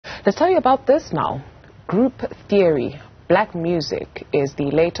Let's tell you about this now. Group theory. Black music is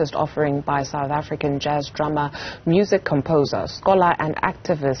the latest offering by South African jazz drummer, music composer, scholar and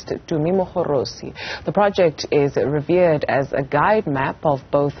activist Tumi Mogorosi. The project is revered as a guide map of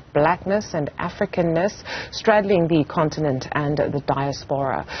both blackness and African-ness, straddling the continent and the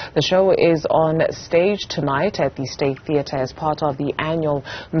diaspora. The show is on stage tonight at the State Theatre as part of the annual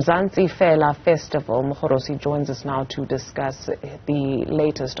Mzansi Fela Festival. Mogorosi joins us now to discuss the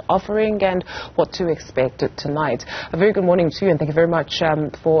latest offering and what to expect tonight. A very good morning to you, and thank you very much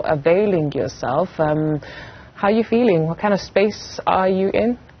for availing yourself. How are you feeling? What kind of space are you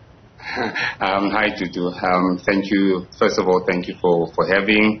in? Hi, Dudu. Thank you. First of all, thank you for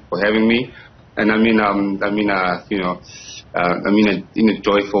having me. And in a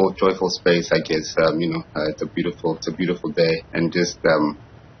joyful space, I guess. It's a beautiful day, and just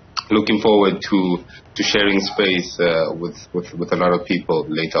looking forward to sharing space with a lot of people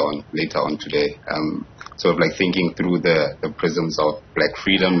later on today. Sort of like thinking through the prisms of Black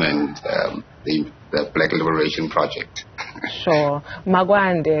freedom and the Black Liberation Project. Sure.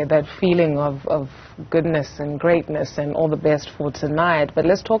 Magwande, that feeling of goodness and greatness and all the best for tonight. But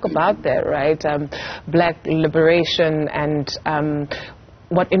let's talk about that, right? Black liberation and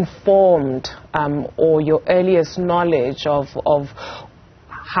what informed or your earliest knowledge of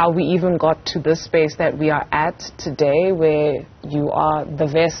how we even got to this space that we are at today, where you are the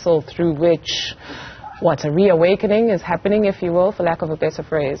vessel through which a reawakening is happening, if you will, for lack of a better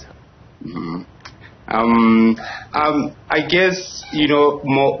phrase. Mm-hmm. I guess,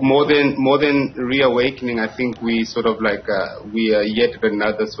 more than reawakening, I think we sort of like we are yet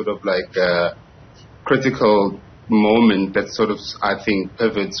another sort of like critical moment that sort of, I think,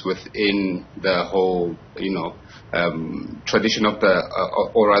 pivots within the whole tradition of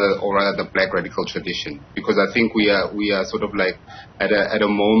or rather the Black radical tradition, because I think we are sort of like at a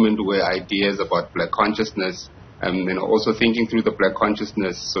moment where ideas about Black consciousness and also thinking through the Black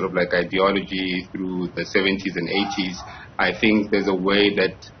consciousness sort of like ideology through the 70s and 80s. I think there's a way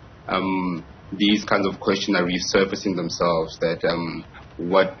that these kinds of questions are resurfacing themselves, that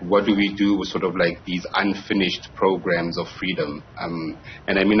what do we do with sort of like these unfinished programs of freedom? And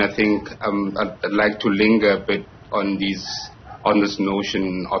I think I'd like to linger a bit on this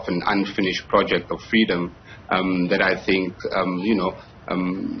notion of an unfinished project of freedom, that I think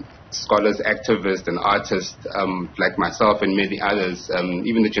scholars, activists, and artists like myself and many others,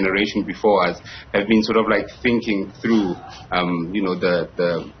 even the generation before us, have been sort of like thinking through,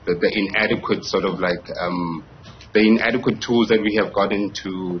 the inadequate sort of like the inadequate tools that we have gotten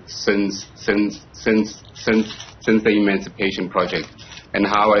to since the Emancipation Project, and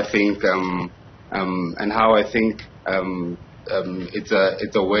how I think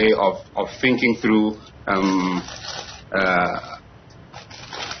it's a way of thinking through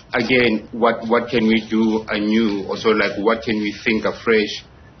again what can we do anew, or sort of like what can we think afresh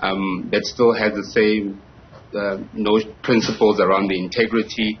that still has the same principles around the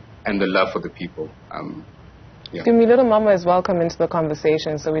integrity and the love for the people. Yeah. Tumi, little mama is welcome into the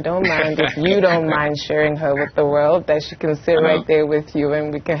conversation, so we don't mind if you don't mind sharing her with the world, that she can sit right there with you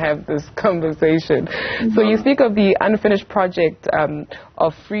and we can have this conversation. So you speak of the unfinished project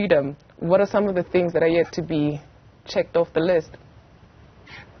of freedom. What are some of the things that are yet to be checked off the list?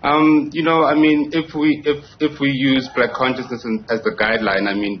 If we use Black consciousness as the guideline,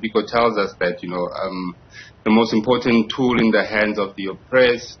 Biko tells us that, the most important tool in the hands of the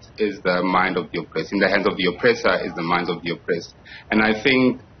oppressed is the mind of the oppressed. In the hands of the oppressor is the minds of the oppressed. And I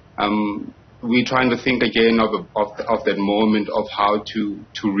think we're trying to think again of that moment of how to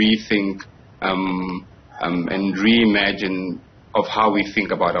rethink and reimagine of how we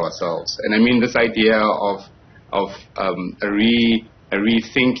think about ourselves. And this idea of a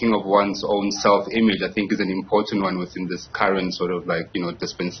rethinking of one's own self-image, I think, is an important one within this current sort of like,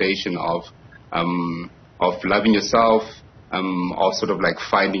 dispensation of loving yourself, or sort of like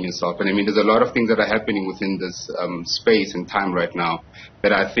finding yourself. And there's a lot of things that are happening within this space and time right now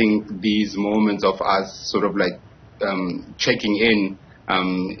that I think these moments of us sort of like checking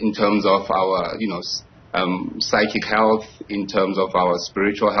in terms of our, psychic health, in terms of our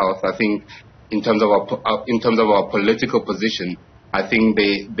spiritual health, I think in terms of our political position, I think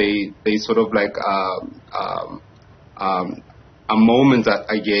they sort of like a moment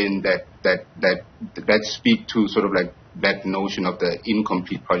again that speak to sort of like that notion of the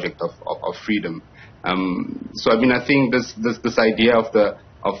incomplete project of freedom. So I think this idea of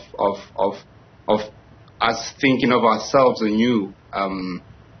us thinking of ourselves anew,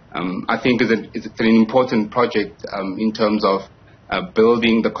 I think is an important project in terms of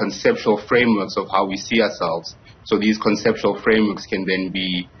building the conceptual frameworks of how we see ourselves. So these conceptual frameworks can then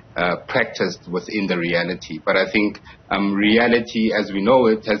be practiced within the reality. But I think reality as we know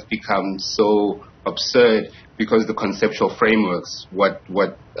it has become so absurd because the conceptual frameworks, what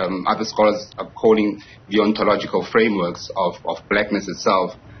other scholars are calling the ontological frameworks of blackness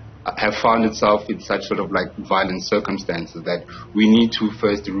itself, have found itself in such sort of like violent circumstances that we need to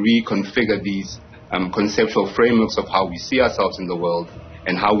first reconfigure these conceptual frameworks of how we see ourselves in the world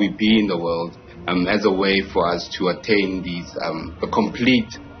and how we be in the world as a way for us to attain these the complete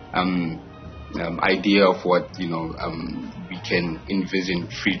idea of what we can envision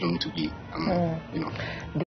freedom to be.